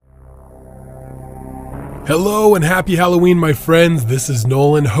Hello and happy Halloween, my friends. This is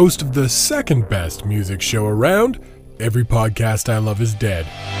Nolan, host of the second best music show around, Every Podcast I Love Is Dead.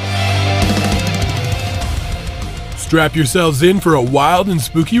 Strap yourselves in for a wild and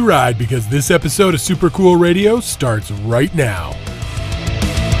spooky ride because this episode of Super Cool Radio starts right now.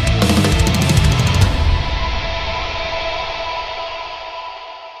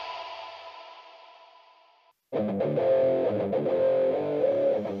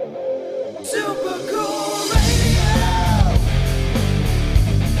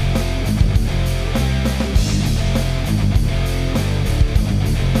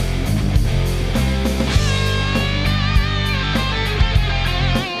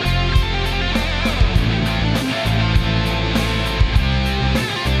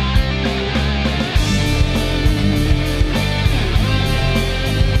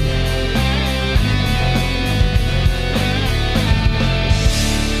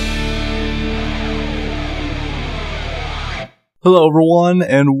 Hello everyone,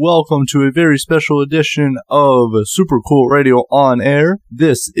 and welcome to a very special edition of Super Cool Radio On Air.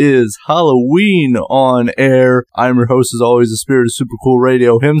 This is Halloween On Air. I'm your host, as always, the spirit of Super Cool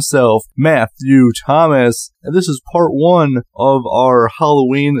Radio himself, Matthew Thomas. And this is part one of our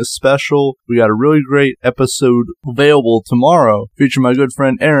Halloween special. We got a really great episode available tomorrow, featuring my good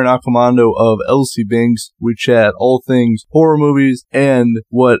friend Aaron Accomando of LC Binks. We chat all things horror movies and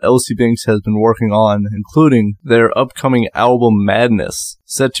what LC Binks has been working on, including their upcoming album Madness,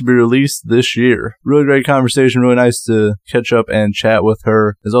 set to be released this year. Really great conversation, really nice to catch up and chat with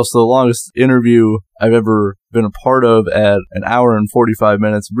her. It's also the longest interview I've ever been a part of at an hour and 45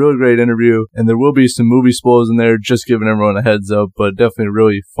 minutes. Really great interview, and there will be some movie spoilers in there, just giving everyone a heads up, but definitely a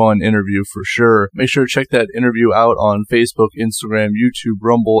really fun interview for sure. Make sure to check that interview out on Facebook, Instagram, YouTube,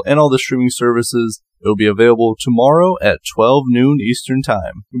 Rumble, and all the streaming services. It will be available tomorrow at 12 noon Eastern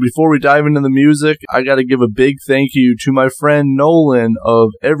Time. Before we dive into the music, I got to give a big thank you to my friend Nolan of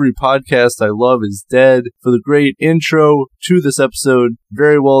Every Podcast I Love Is Dead for the great intro to this episode.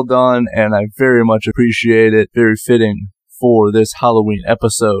 Very well done, and I very much appreciate it. Very fitting for this Halloween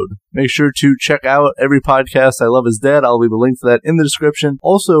episode. Make sure to check out Every Podcast I Love Is Dead. I'll leave a link for that in the description.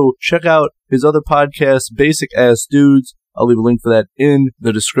 Also, check out his other podcast, Basic Ass Dudes. I'll leave a link for that in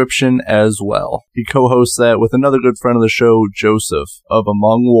the description as well. He co-hosts that with another good friend of the show, Joseph of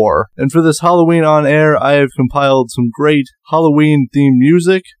Among War. And for this Halloween On Air, I have compiled some great Halloween-themed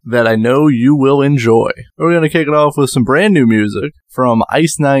music that I know you will enjoy. We're going to kick it off with some brand new music from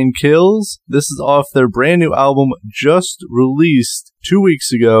Ice Nine Kills. This is off their brand new album just released 2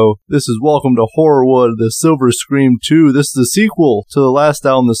 weeks ago. This is Welcome to Horrorwood, The Silver Scream 2. This is the sequel to the last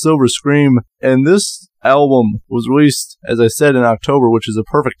album, The Silver Scream, and this album was released, as I said, in October, which is a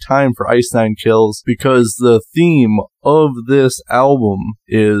perfect time for Ice Nine Kills because the theme of this album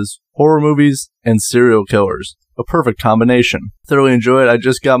is horror movies and serial killers. A perfect combination. Thoroughly enjoy it. I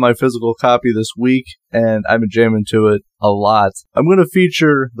just got my physical copy this week, and I've been jamming to it a lot. I'm going to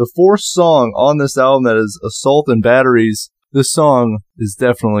feature the fourth song on this album, that is Assault and Batteries. This song is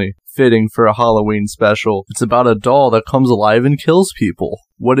definitely fitting for a Halloween special. It's about a doll that comes alive and kills people.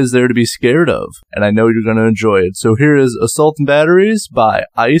 What is there to be scared of? And I know you're going to enjoy it. So here is Assault and Batteries by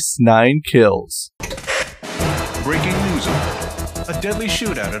Ice Nine Kills. Breaking news alert. A deadly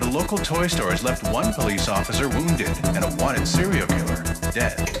shootout at a local toy store has left one police officer wounded and a wanted serial killer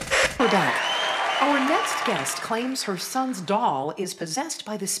dead. Our next guest claims her son's doll is possessed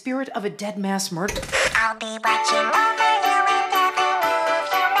by the spirit of a dead mass murder. I'll be watching over you and every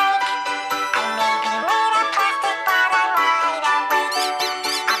move you make. I may be made of plastic, but I'm wide awake.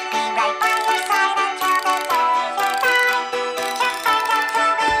 I'll be right by your side until the day you die. Just find out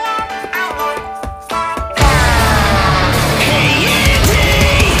to me and I won't go. Hey,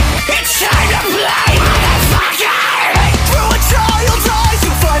 Andy! It's time to play, motherfucker! Through a child's eyes,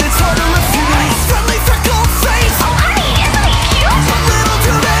 you'll find it's hard to refuse. Friendly, freckled face. Oh, honey, isn't he cute? Little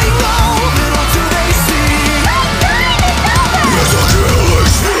do they know, little do they see. Oh, God!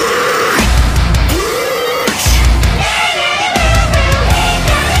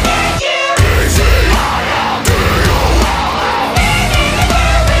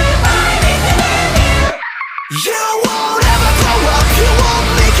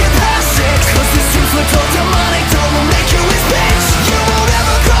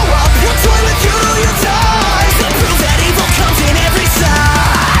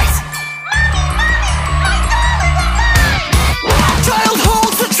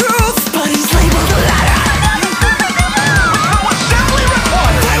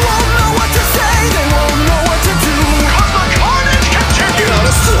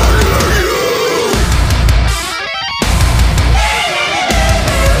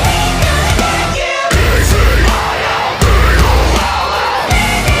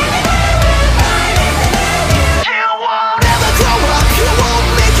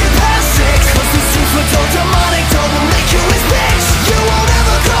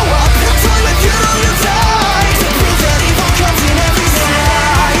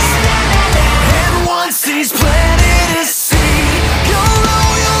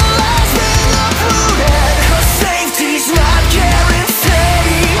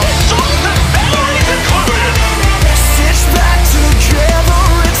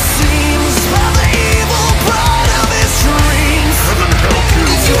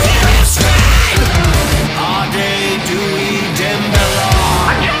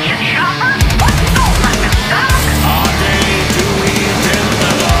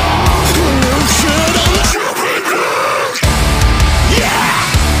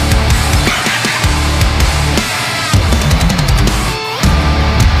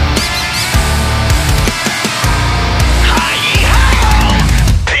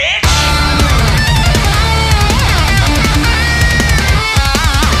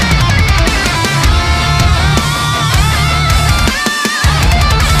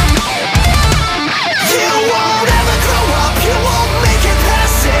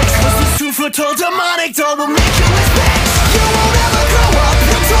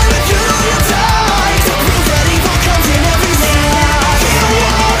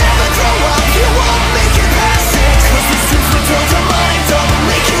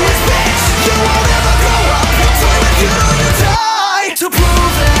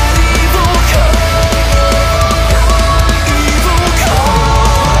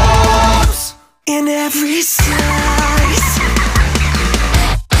 every size.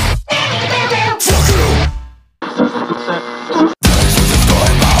 Fuck you!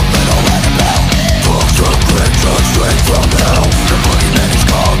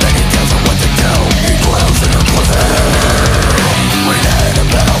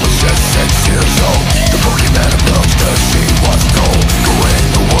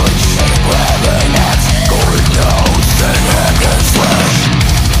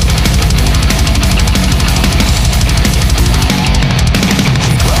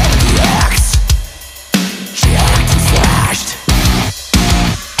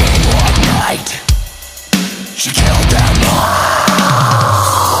 She killed them all.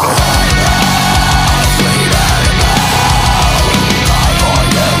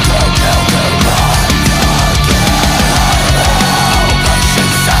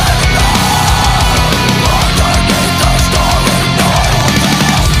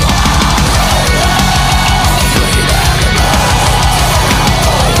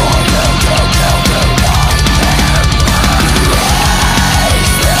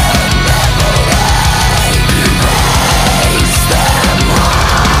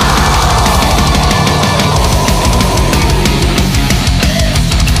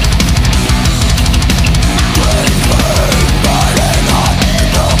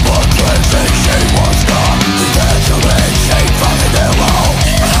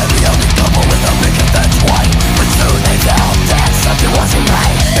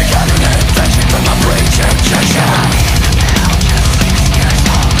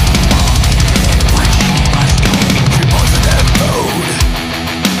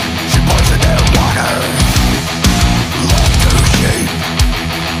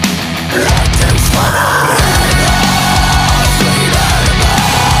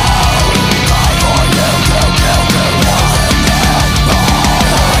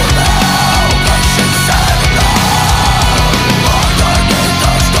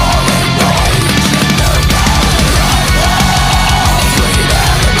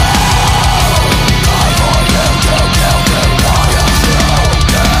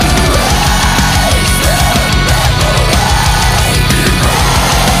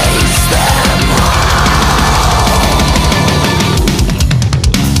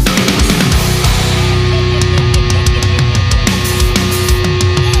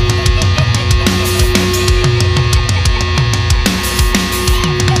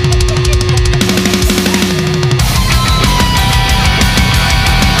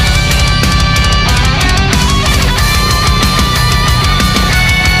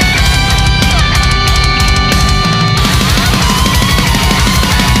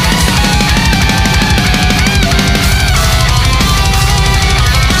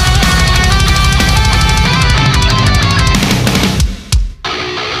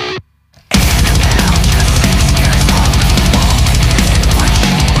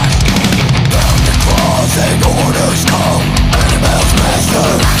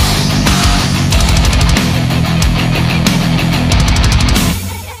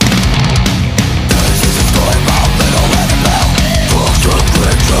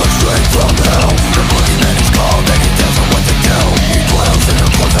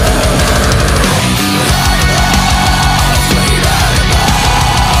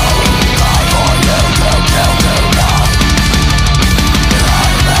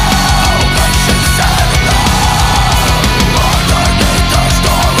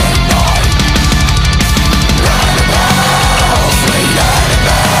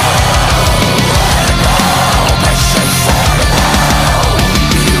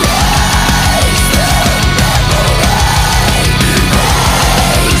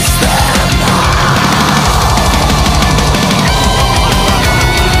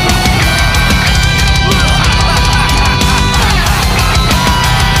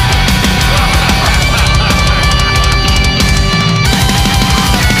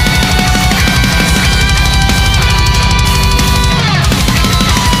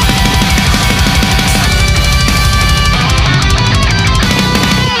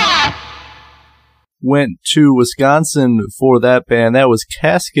 went to Wisconsin for that band. That was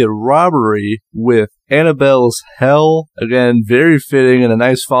Casket Robbery with Annabelle's Hell. Again, very fitting and a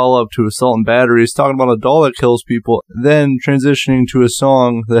nice follow-up to Assault and Battery. It's talking about a doll that kills people, then transitioning to a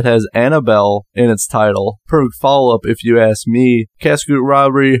song that has Annabelle in its title. Perfect follow-up if you ask me. Casket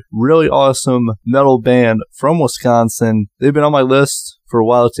Robbery, really awesome metal band from Wisconsin. They've been on my list for a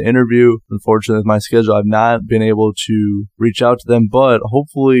while to interview. Unfortunately, with my schedule, I've not been able to reach out to them, but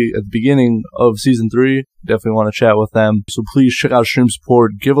hopefully at the beginning of season 3, Definitely want to chat with them. So please check out Stream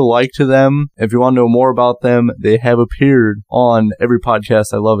Support. Give a like to them. If you want to know more about them, they have appeared on Every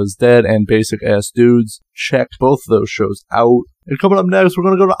Podcast I Love Is Dead and Basic Ass Dudes. Check both of those shows out. And coming up next, we're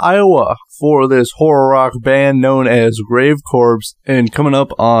going to go to Iowa for this horror rock band known as Grave Corpse. And coming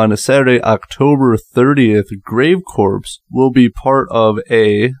up on Saturday, October 30th, Grave Corpse will be part of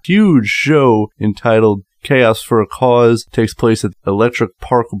a huge show entitled Chaos for a Cause. Takes place at Electric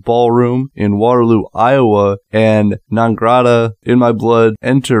Park Ballroom in Waterloo, Iowa, and Non Grata, In My Blood,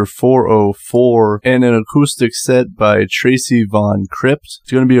 Enter 404, and an acoustic set by Tracy Von Crypt.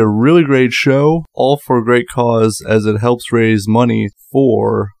 It's going to be a really great show, all for a great cause as it helps raise money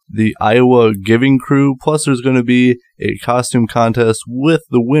for the Iowa Giving Crew. Plus, there's going to be a costume contest with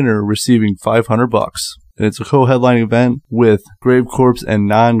the winner receiving $500. And it's a co-headlining event with Grave Corpse and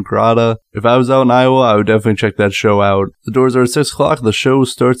Non Grata. If I was out in Iowa, I would definitely check that show out. The doors are at 6 o'clock. The show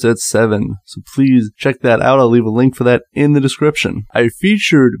starts at 7. So please check that out. I'll leave a link for that in the description. I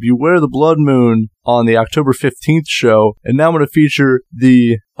featured Beware the Blood Moon on the October 15th show, and now I'm going to feature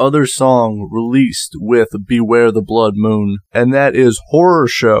the other song released with Beware the Blood Moon, and that is Horror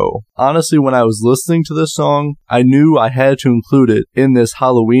Show. Honestly, when I was listening to this song, I knew I had to include it in this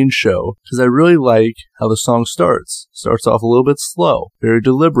Halloween show, because I really like how the song starts. Starts off a little bit slow, very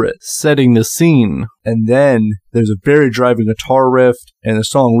deliberate, setting the scene, and then there's a very driving guitar riff, and the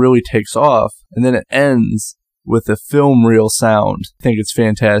song really takes off, and then it ends with a film reel sound. I think it's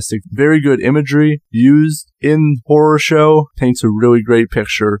fantastic. Very good imagery used in Horror Show. Paints a really great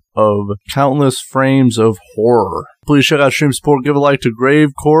picture of countless frames of horror. Please check out Stream Support. Give a like to Grave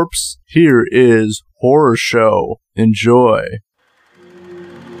Corpse. Here is Horror Show. Enjoy.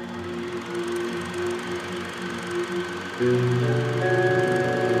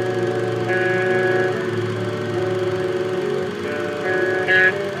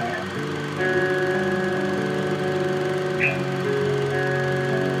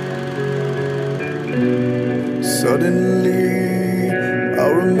 Suddenly, I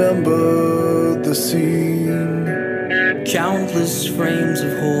remember the scene. Countless frames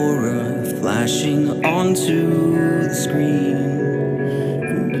of horror flashing onto the screen.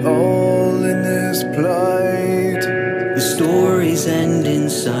 And all in this plight, The stories end in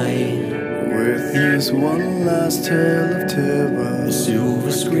sight. with this one last tale of terror. The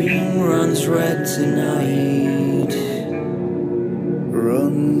silver screen runs red tonight.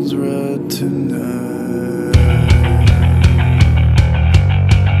 Runs red tonight.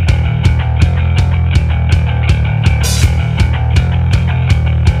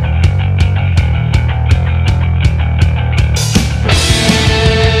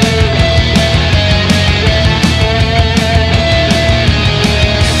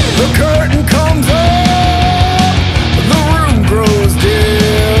 The curtain comes up, the room grows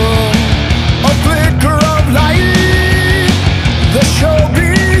dim. A flicker of light, the show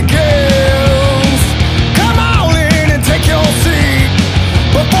begins. Come on in and take your seat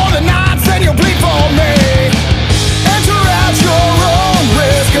before the night and you'll bleed for me. Enter at your own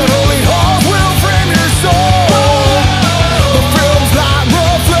risk, and holy halls will frame your soul. The film's light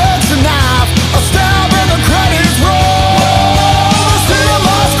reflects a knife, a stab and the credits roll. The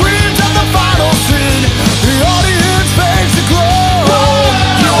cinema screams at the final scene, the audience fades to glow.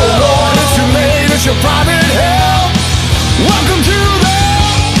 You're warned, it's too late, it's your private hell. Welcome to the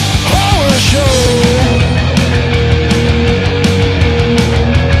horror show.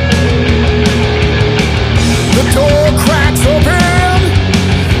 The door cracks open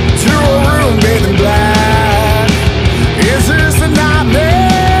to a room bathed in black. Is this a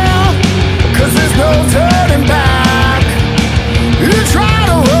nightmare? 'Cause there's no turning back. You try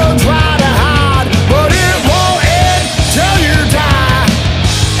to run, try to hide, but it won't end till you die.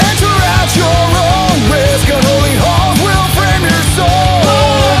 Enter at your own risk, and holy halls will frame your soul.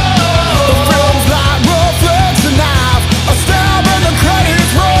 The film's light reflects a knife, a stab and the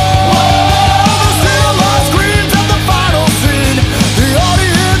credits roll. The cinema screams at the final scene, the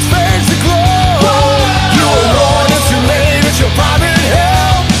audience fades to glow. You're warned, it's too late, it's your private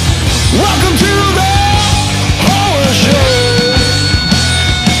hell. Welcome to the horror show.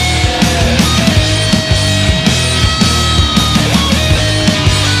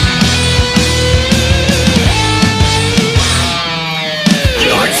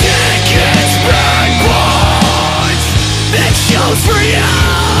 Your ticket's been bought. That show's for you.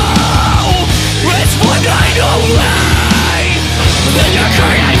 It's one night only. Then your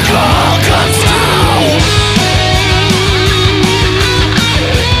curtain call comes down.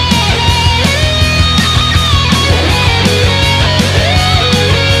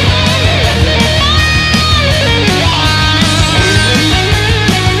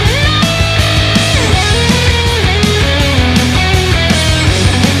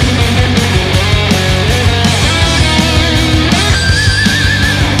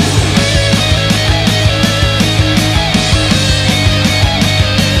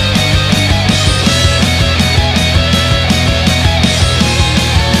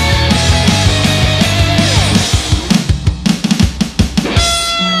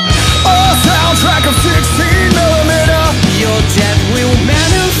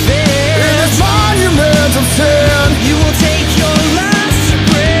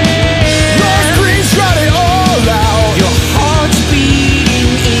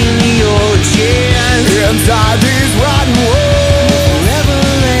 inside these rotten walls. Forever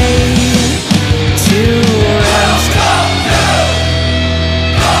laid to rest.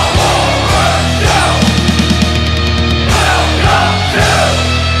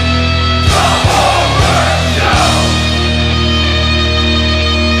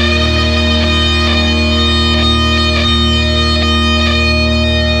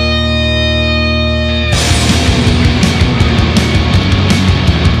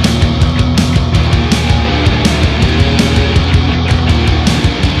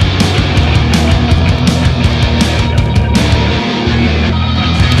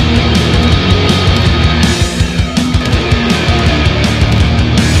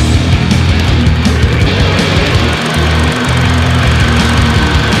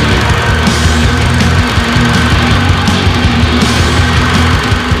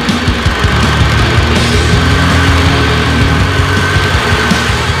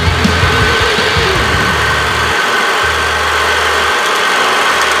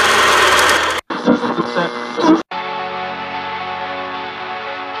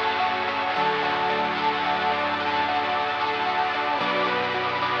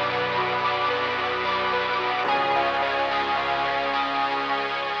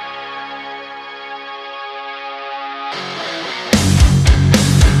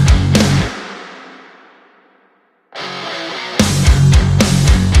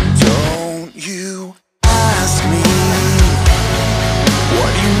 Don't you ask me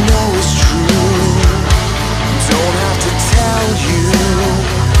what you know is true. Don't have to tell you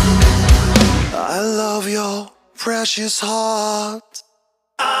I love your precious heart.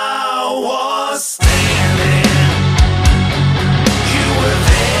 I was standing, you were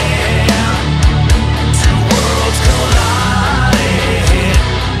there. Two worlds collided,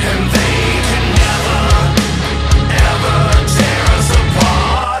 and they can never, ever tear us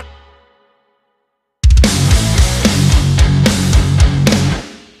apart.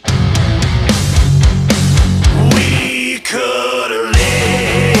 We could live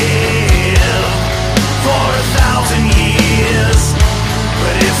for 1,000 years,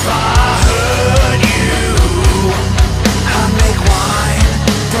 but if I hurt you, I'd make wine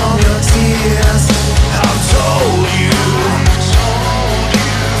from your tears. I've told you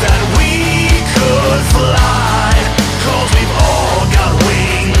that we could fly, 'cause we've all got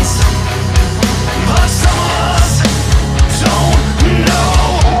wings, but some of us don't know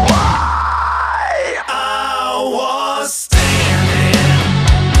why. I was standing,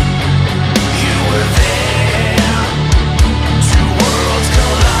 you were there. Two worlds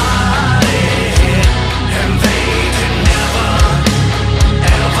collided, and they could never,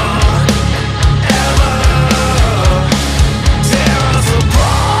 ever, ever tear us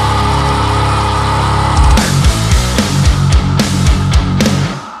apart.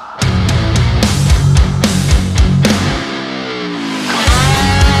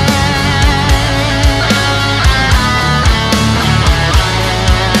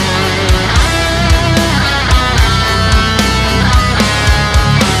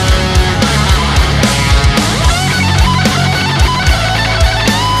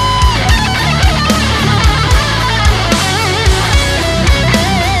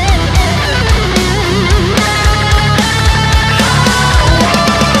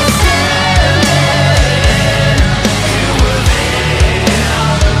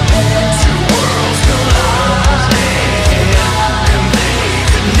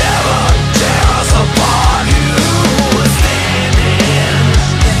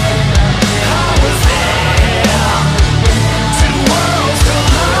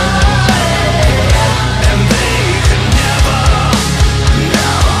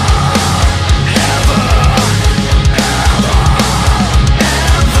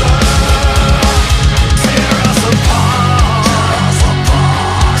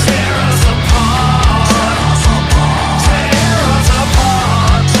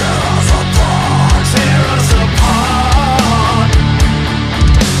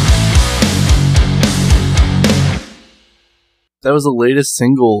 That was the latest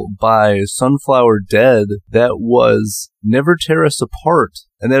single by Sunflower Dead. That was Never Tear Us Apart.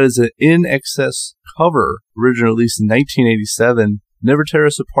 And that is an In Excess cover, originally released in 1987. Never Tear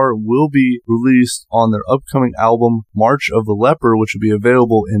Us Apart will be released on their upcoming album, March of the Leper, which will be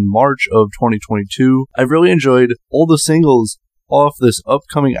available in March of 2022. I've really enjoyed all the singles off this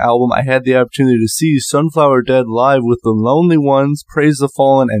upcoming album, I had the opportunity to see Sunflower Dead live with the Lonely Ones, Praise the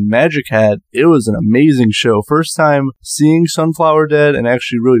Fallen, and Magic Hat. It was an amazing show. First time seeing Sunflower Dead and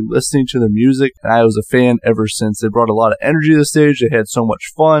actually really listening to their music, and I was a fan ever since. They brought a lot of energy to the stage, they had so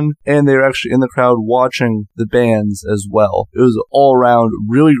much fun, and they were actually in the crowd watching the bands as well. It was an all-around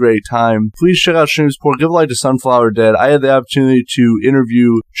really great time. Please check out Stream Support, give a like to Sunflower Dead. I had the opportunity to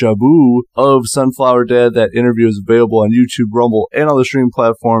interview Jabu of Sunflower Dead. That interview is available on YouTube, Rumble, and other streaming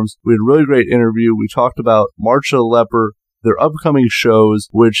platforms. We had a really great interview. We talked about March of the Leper, their upcoming shows,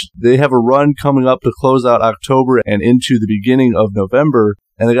 which they have a run coming up to close out October and into the beginning of November,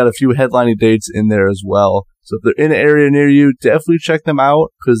 and they got a few headlining dates in there as well. So if they're in an area near you, definitely check them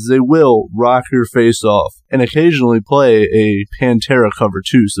out, because they will rock your face off and occasionally play a Pantera cover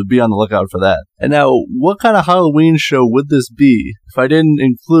too, so be on the lookout for that. And now, what kind of Halloween show would this be if I didn't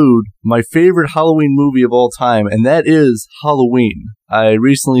include my favorite Halloween movie of all time, and that is Halloween. I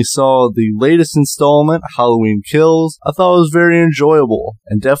recently saw the latest installment, Halloween Kills. I thought it was very enjoyable,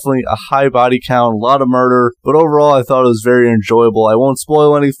 and definitely a high body count, a lot of murder, but overall I thought it was very enjoyable. I won't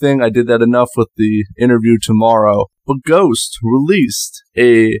spoil anything, I did that enough with the interview tomorrow. But Ghost released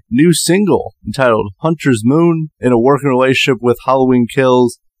a new single entitled Hunter's Moon in a working relationship with Halloween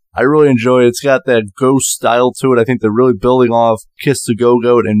Kills. I really enjoy it. It's got that Ghost style to it. I think they're really building off Kiss the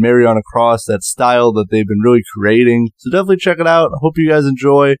Go-Goat and Mary on a Cross, that style that they've been really creating. So definitely check it out. I hope you guys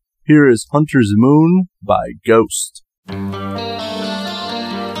enjoy. Here is Hunter's Moon by Ghost. It's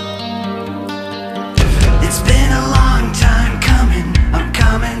been a long time coming. I'm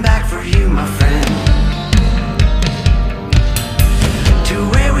coming back for you, my friend. To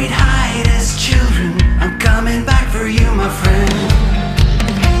where we'd hide as children. I'm coming back for you, my friend.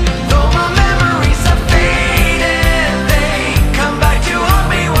 Though my memories have faded, they come back to haunt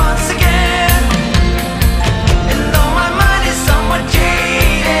me once again. And though my mind is somewhat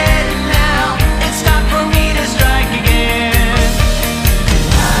jaded now, it's time for me to strike again.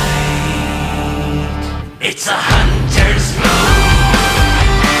 Tonight, it's a hunter's moon.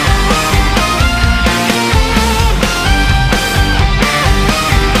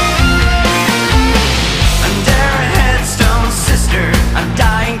 I'm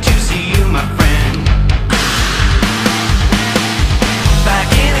dying to see you, my friend.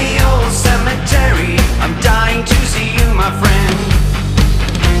 Back in the old cemetery, I'm dying to see you, my friend.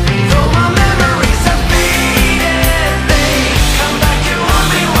 Though my memories have faded, they come back to haunt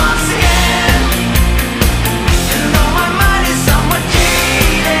me once again. And though my mind is somewhat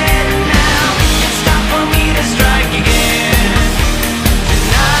jaded now, it's time for me to strike again.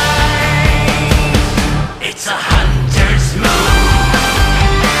 Tonight, it's a hunter's moon.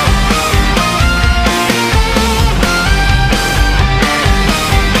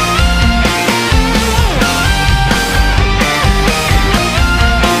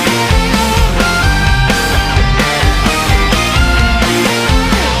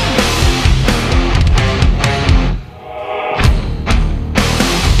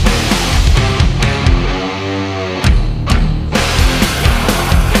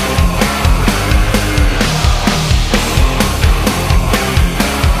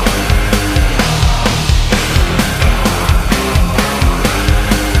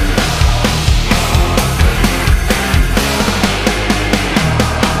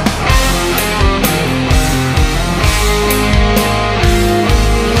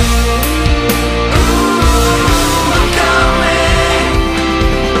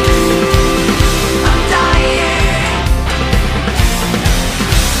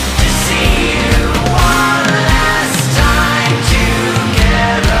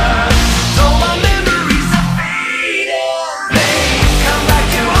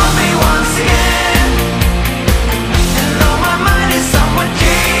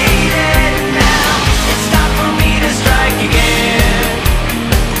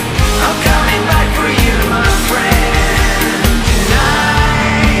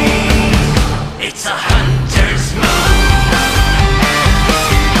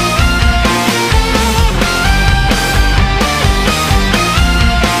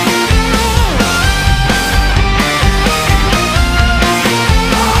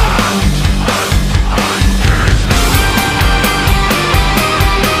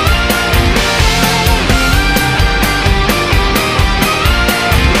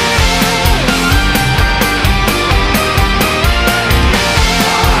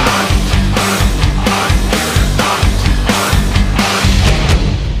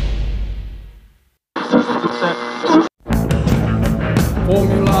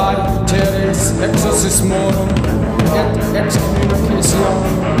 Formulae teres exorcismorum et excommunication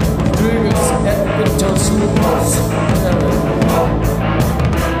Rodriguez et Pintos Lupos.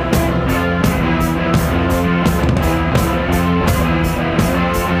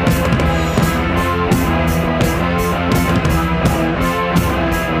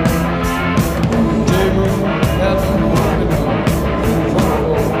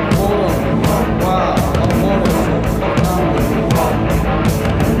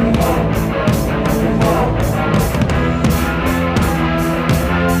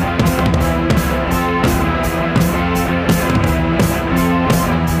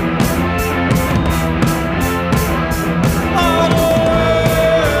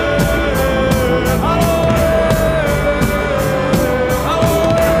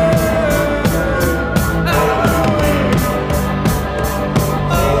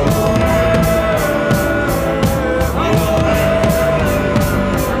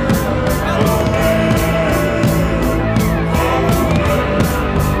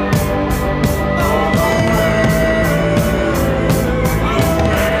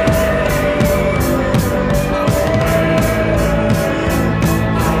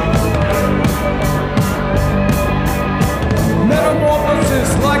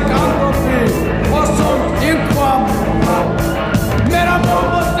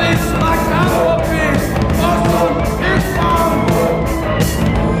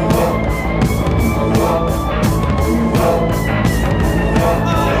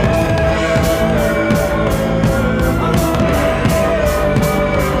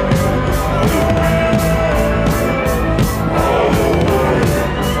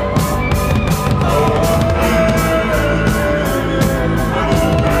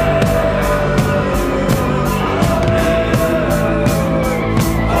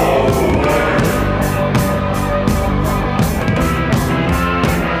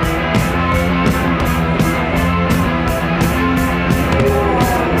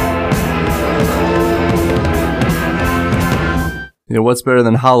 You know, what's better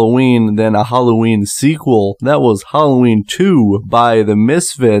than Halloween than a Halloween sequel? That was Halloween 2 by the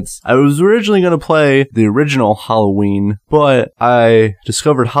Misfits. I was originally going to play the original Halloween, but I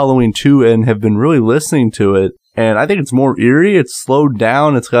discovered Halloween 2 and have been really listening to it. And I think it's more eerie. It's slowed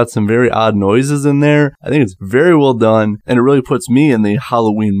down. It's got some very odd noises in there. I think it's very well done, and it really puts me in the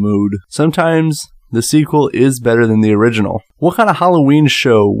Halloween mood. Sometimes the sequel is better than the original. What kind of Halloween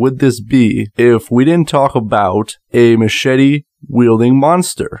show would this be if we didn't talk about a machete-wielding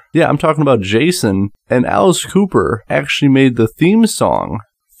monster? Yeah, I'm talking about Jason. And Alice Cooper actually made the theme song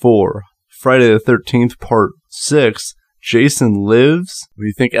for Friday the 13th Part 6, Jason Lives. When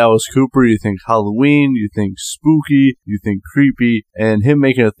you think Alice Cooper, you think Halloween, you think spooky, you think creepy, and him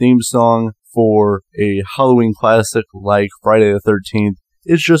making a theme song for a Halloween classic like Friday the 13th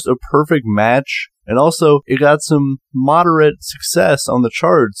is just a perfect match. And also, it got some moderate success on the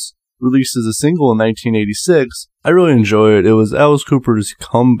charts. Released as a single in 1986. I really enjoy it. It was Alice Cooper's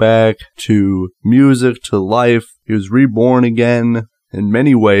comeback to music, to life. He was reborn again in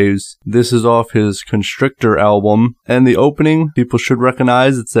many ways. This is off his Constrictor album. And the opening, people should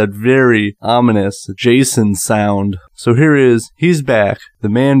recognize, it's that very ominous Jason sound. So here is He's Back, The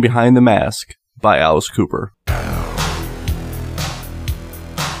Man Behind the Mask by Alice Cooper.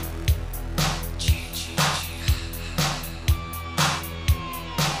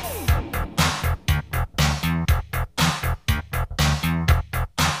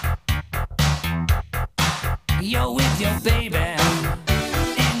 You're with your baby,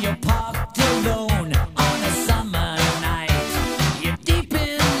 and you're parked alone on a summer night. You're deep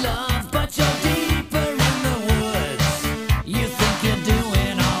in love, but you're deeper in the woods. You think you're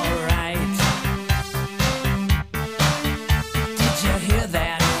doing alright.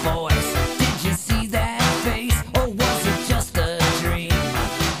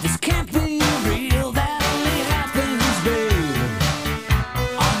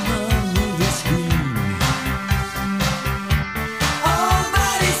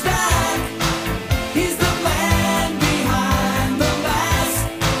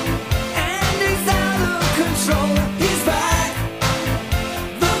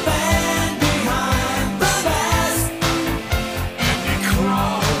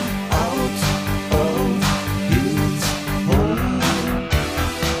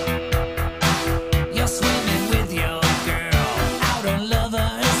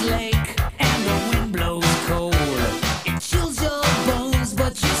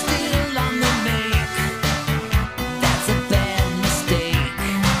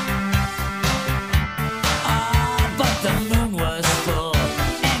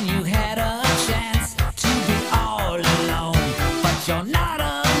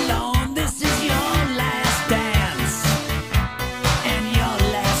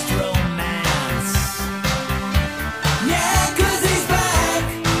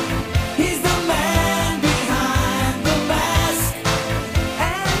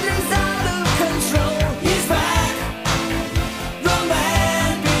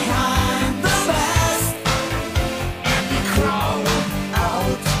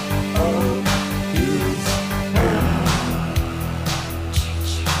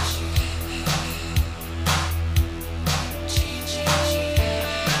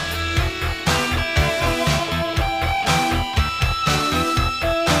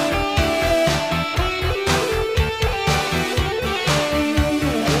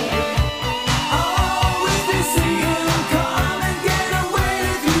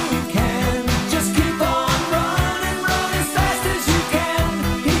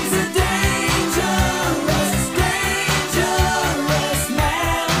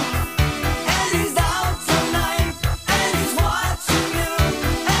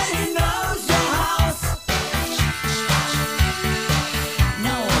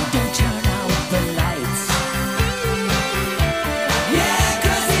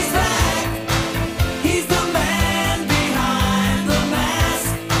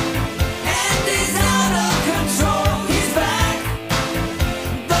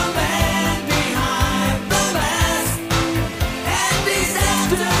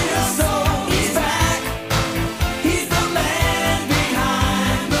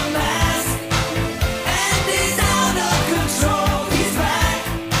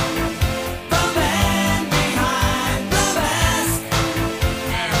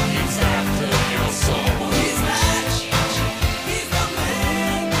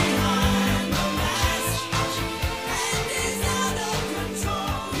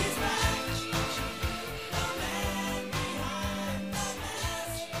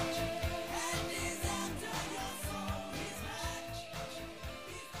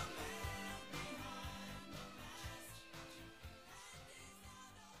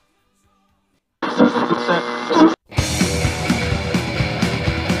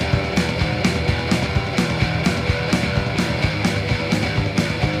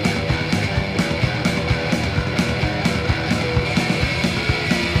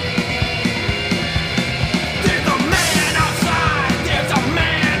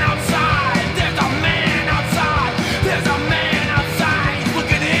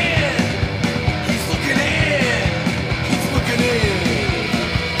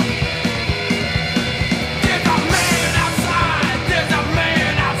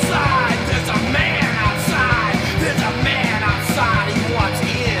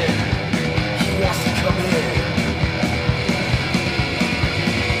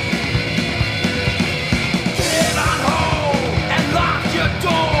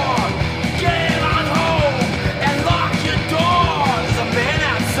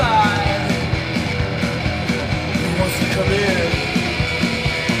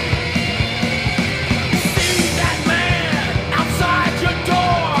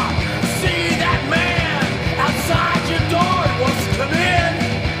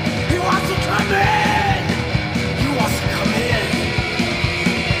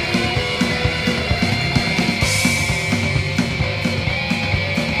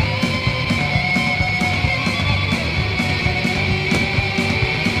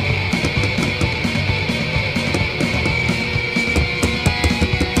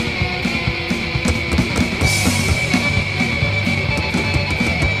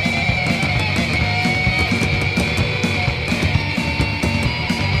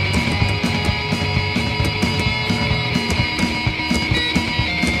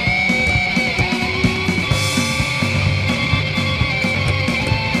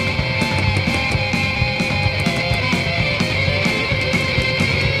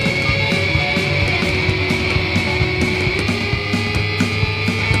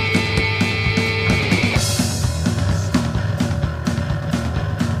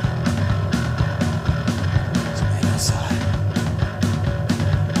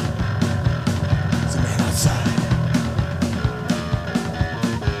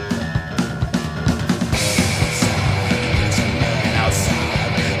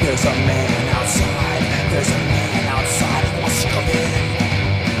 There's a man outside. There's a man outside. He wants to come in.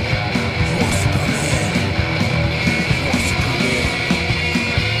 He wants to come in. He wants to come in.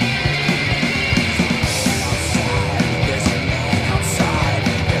 There's a man outside.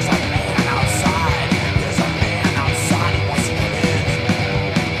 There's a man outside. There's a man outside. He wants to come in.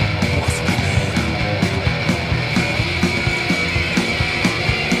 He wants to come in. There's a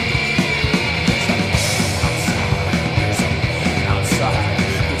man outside. There's a man outside.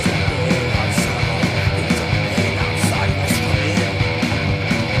 There's a man outside. He wants to come in.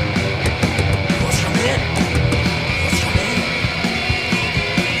 He wants to come in. He wants to come in.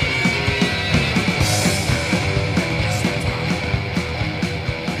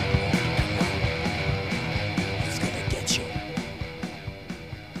 He's gonna get you.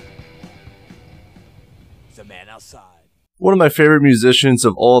 There's a man outside. One of my favorite musicians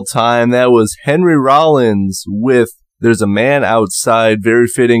of all time, that was Henry Rollins with There's a Man Outside, very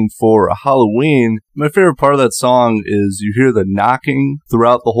fitting for Halloween. My favorite part of that song is you hear the knocking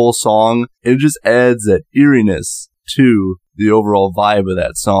throughout the whole song. It just adds that eeriness to the overall vibe of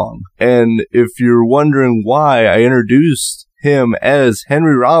that song. And if you're wondering why I introduced him as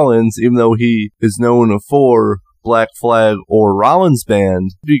Henry Rollins, even though he is known for Black Flag or Rollins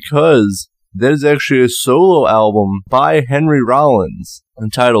Band, because that is actually a solo album by Henry Rollins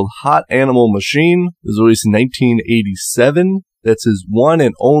entitled Hot Animal Machine. It was released in 1987. That's his one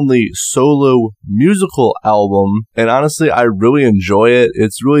and only solo musical album. And honestly, I really enjoy it.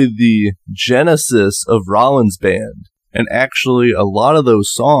 It's really the genesis of Rollins Band. And actually, a lot of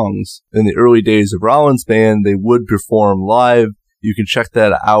those songs in the early days of Rollins Band, they would perform live. You can check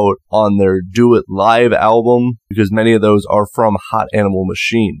that out on their Do It Live album, because many of those are from Hot Animal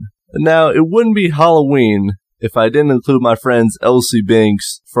Machine. Now, it wouldn't be Halloween if I didn't include my friends Elsie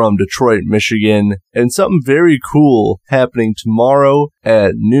Banks from Detroit, Michigan, and something very cool happening tomorrow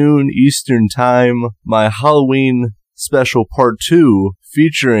at noon Eastern Time, my Halloween special part 2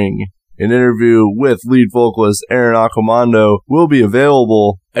 featuring an interview with lead vocalist Aaron Accomando will be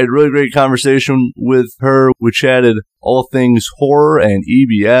available. I had a really great conversation with her. We chatted all things horror and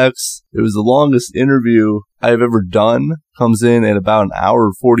EBX. It was the longest interview I've ever done. Comes in at about an hour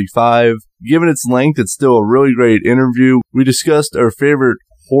and 45. Given its length, it's still a really great interview. We discussed our favorite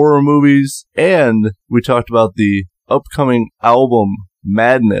horror movies, and we talked about the upcoming album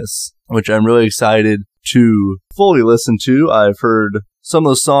Madness, which I'm really excited to fully listen to. I've heard some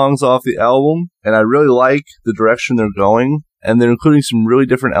of the songs off the album, and I really like the direction they're going, and they're including some really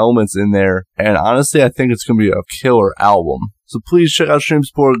different elements in there, and honestly, I think it's going to be a killer album. So please check out Stream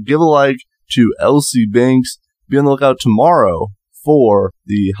Support, give a like to Elsie Banks, be on the lookout tomorrow for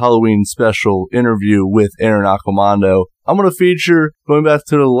the Halloween special interview with Aaron Accomando. I'm going to feature, going back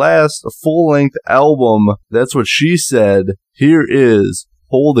to the last full-length album, That's What She Said. Here is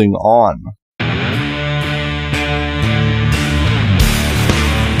Holding On.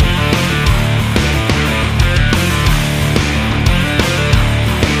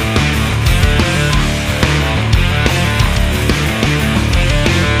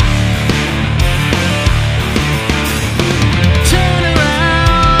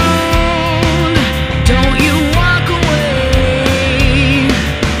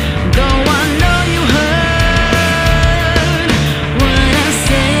 Go, I know you heard what I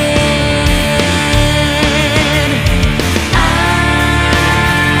said.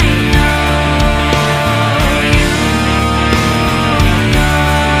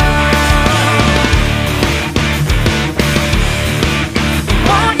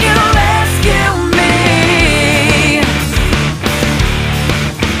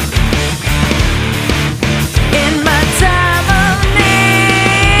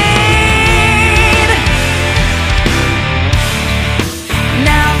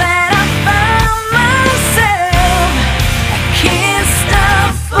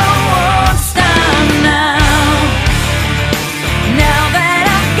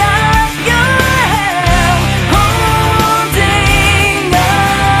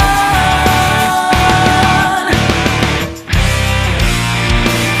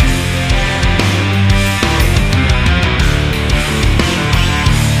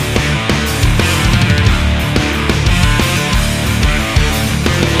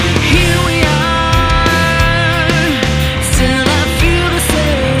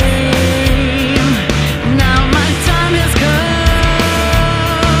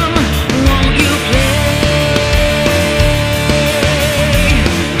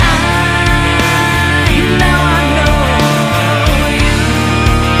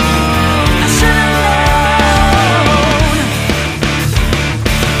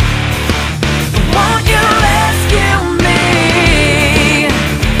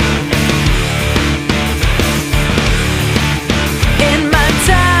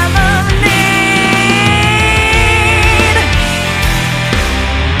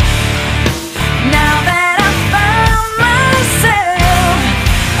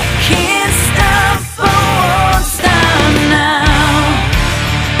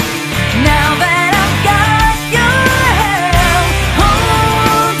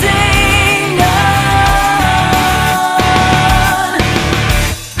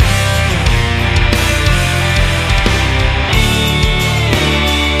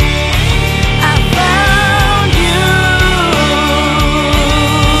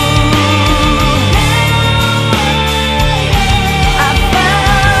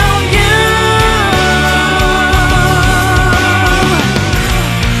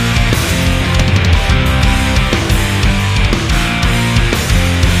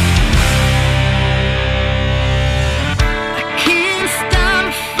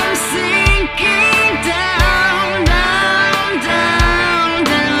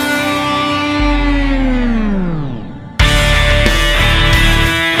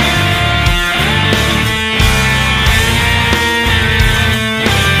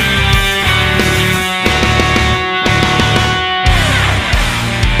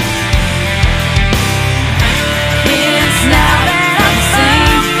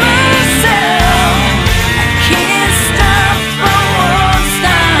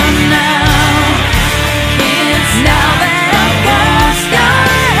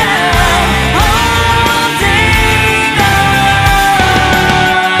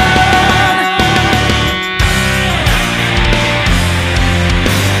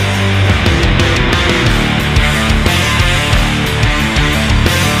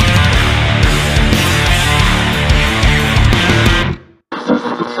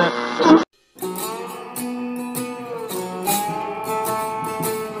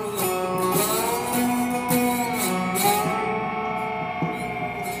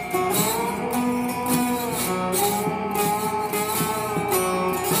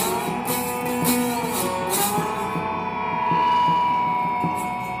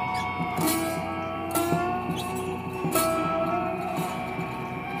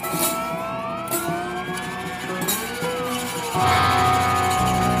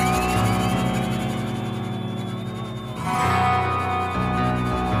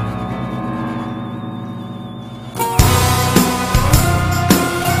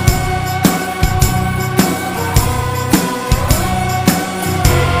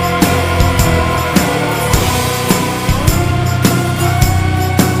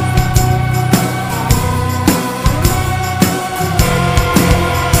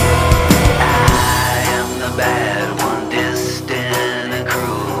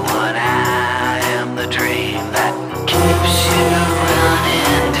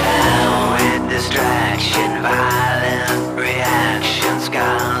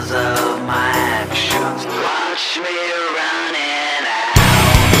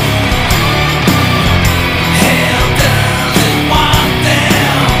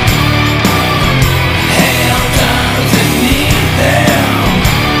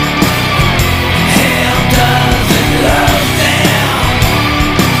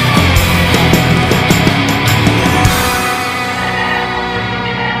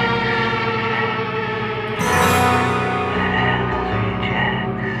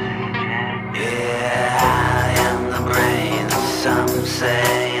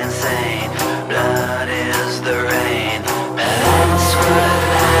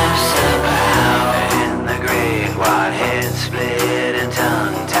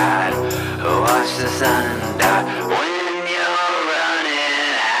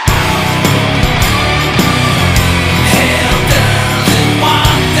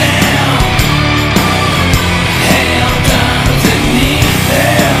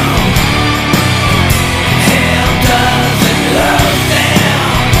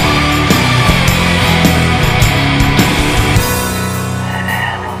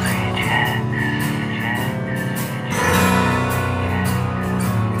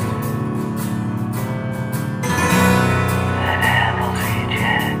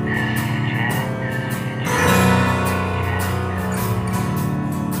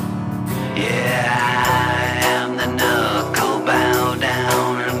 Yeah, I am the knuckle. Bow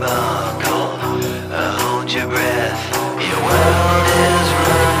down and buckle. Hold your breath. Your world is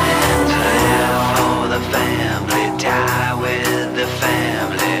running to hell for the family. Die with the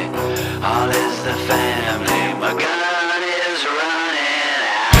family. All is the family. My gun is running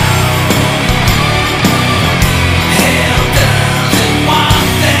out. Hell doesn't want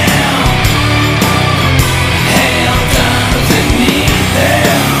them. Hell doesn't need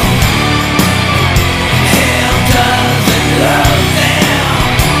them. Hell doesn't love them.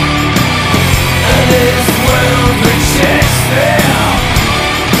 This world rejects them.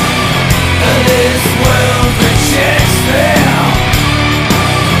 This world rejects them.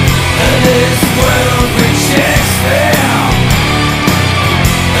 This world rejects them.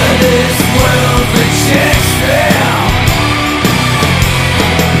 This world rejects them.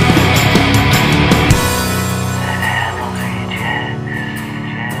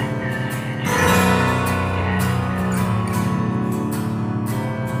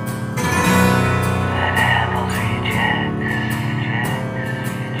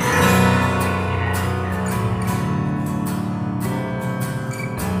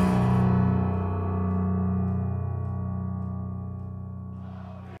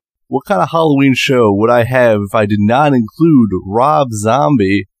 What kind of Halloween show would I have if I did not include Rob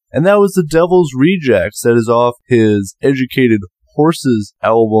Zombie? And that was The Devil's Rejects. That is off his Educated Horses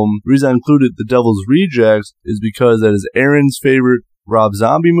album. The reason I included The Devil's Rejects is because that is Aaron's favorite Rob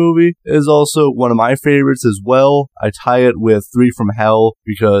Zombie movie. It is also one of my favorites as well. I tie it with 3 from Hell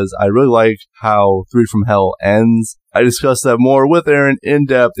because I really like how 3 from Hell ends. I discussed that more with Aaron in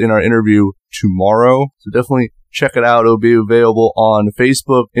depth in our interview tomorrow. So definitely check it out. It'll be available on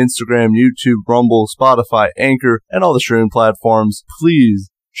Facebook, Instagram, YouTube, Rumble, Spotify, Anchor, and all the streaming platforms. Please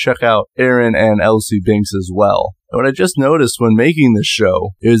check out Aaron and Elsie Binks as well. And what I just noticed when making this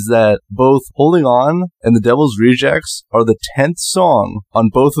show is that both Holding On and The Devil's Rejects are the 10th song on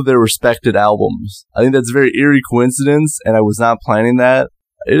both of their respected albums. I think that's a very eerie coincidence, and I was not planning that.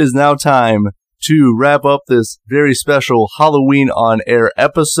 It is now time to wrap up this very special Halloween on Air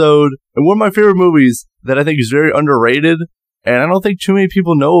episode. And one of my favorite movies that I think is very underrated, and I don't think too many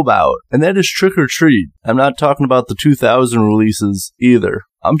people know about, and that is Trick or Treat. I'm not talking about the 2000 releases either.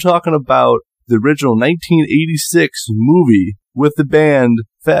 I'm talking about the original 1986 movie with the band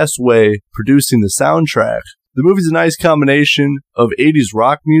Fastway producing the soundtrack. The movie's a nice combination of 80s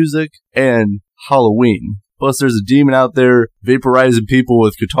rock music and Halloween. Plus, there's a demon out there vaporizing people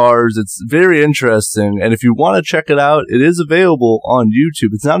with guitars. It's very interesting. And if you want to check it out, it is available on YouTube.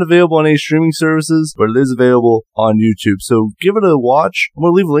 It's not available on any streaming services, but it is available on YouTube. So give it a watch. I'm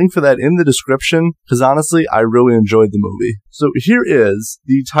going to leave a link for that in the description because honestly, I really enjoyed the movie. So here is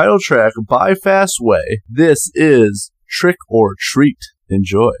the title track by Fastway. This is Trick or Treat.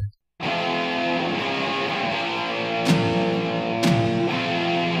 Enjoy.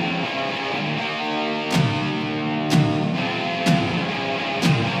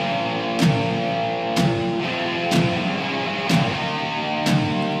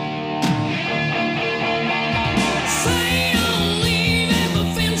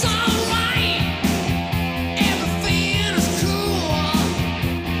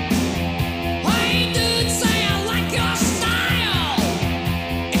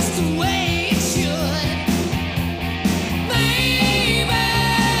 It's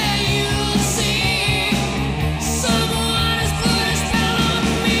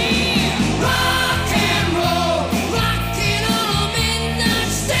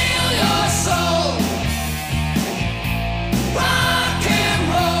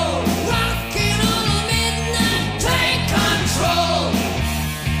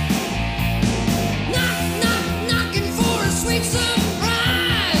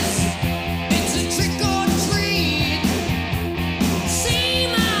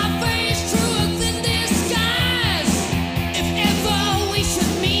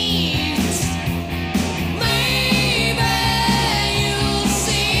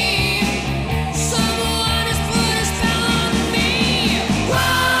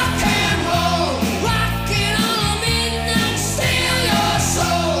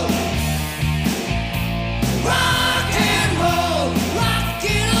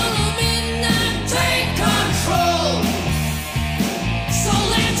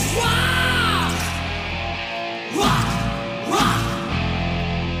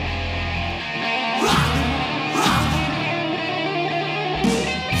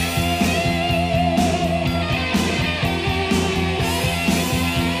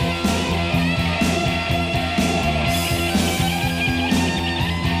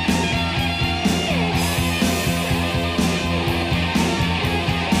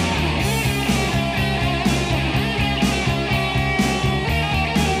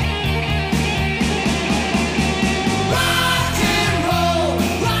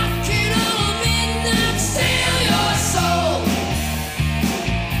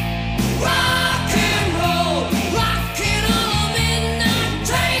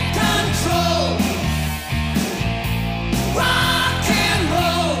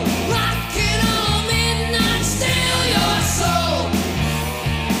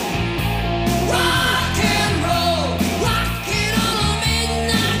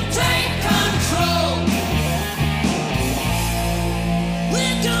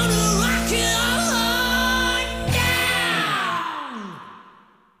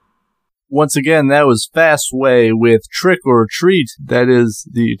Once again, that was Fastway with Trick or Treat. That is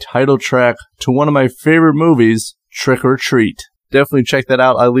the title track to one of my favorite movies, Trick or Treat. Definitely check that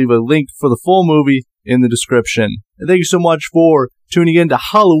out. I'll leave a link for the full movie in the description. And thank you so much for tuning in to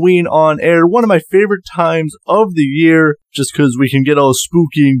Halloween on Air, one of my favorite times of the year, just because we can get all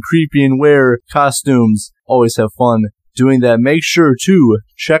spooky and creepy and wear costumes. Always have fun doing that. Make sure to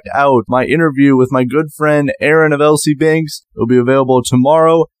check out my interview with my good friend Aaron of LC Banks. It'll be available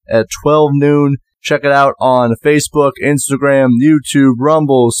tomorrow at 12 noon. Check it out on Facebook, Instagram, YouTube,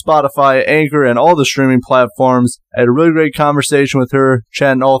 Rumble, Spotify, Anchor, and all the streaming platforms. I had a really great conversation with her,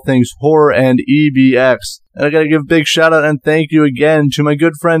 chatting all things horror and EBX. And I gotta give a big shout out and thank you again to my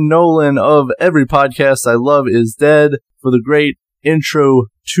good friend Nolan of Every Podcast I Love Is Dead for the great intro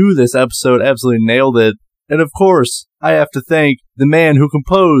to this episode. Absolutely nailed it. And of course, I have to thank the man who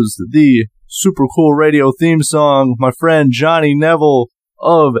composed the Super Cool Radio theme song, my friend Johnny Neville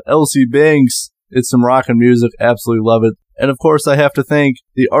of LC Banks. It's some rockin' music. Absolutely love it. And of course, I have to thank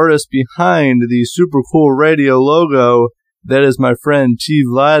the artist behind the Super Cool Radio logo. That is my friend T.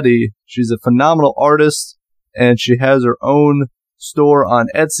 Vladdy. She's a phenomenal artist, and she has her own store on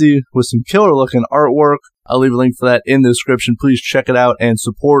Etsy with some killer-looking artwork. I'll leave a link for that in the description. Please check it out and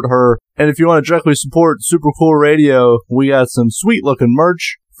support her. And if you want to directly support Super Cool Radio, we got some sweet-looking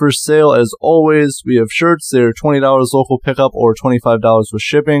merch for sale as always. We have shirts. They're $20 local pickup or $25 with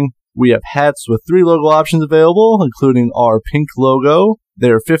shipping. We have hats with 3 logo options available, including our pink logo.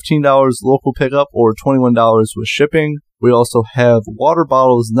 They're $15 local pickup or $21 with shipping. We also have water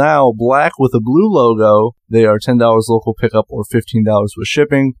bottles now, black with a blue logo. They are $10 local pickup or $15 with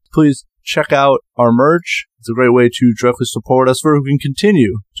shipping. Please check out our merch. It's a great way to directly support us so we can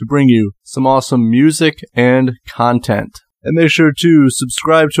continue to bring you some awesome music and content. And make sure to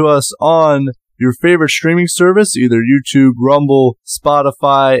subscribe to us on your favorite streaming service, either YouTube, Rumble,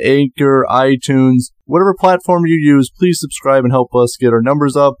 Spotify, Anchor, iTunes, whatever platform you use. Please subscribe and help us get our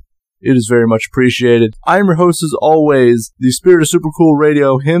numbers up. It is very much appreciated. I'm your host as always, the spirit of Super Cool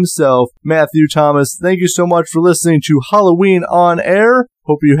Radio himself, Matthew Thomas. Thank you so much for listening to Halloween on Air.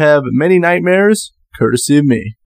 Hope you have many nightmares, courtesy of me.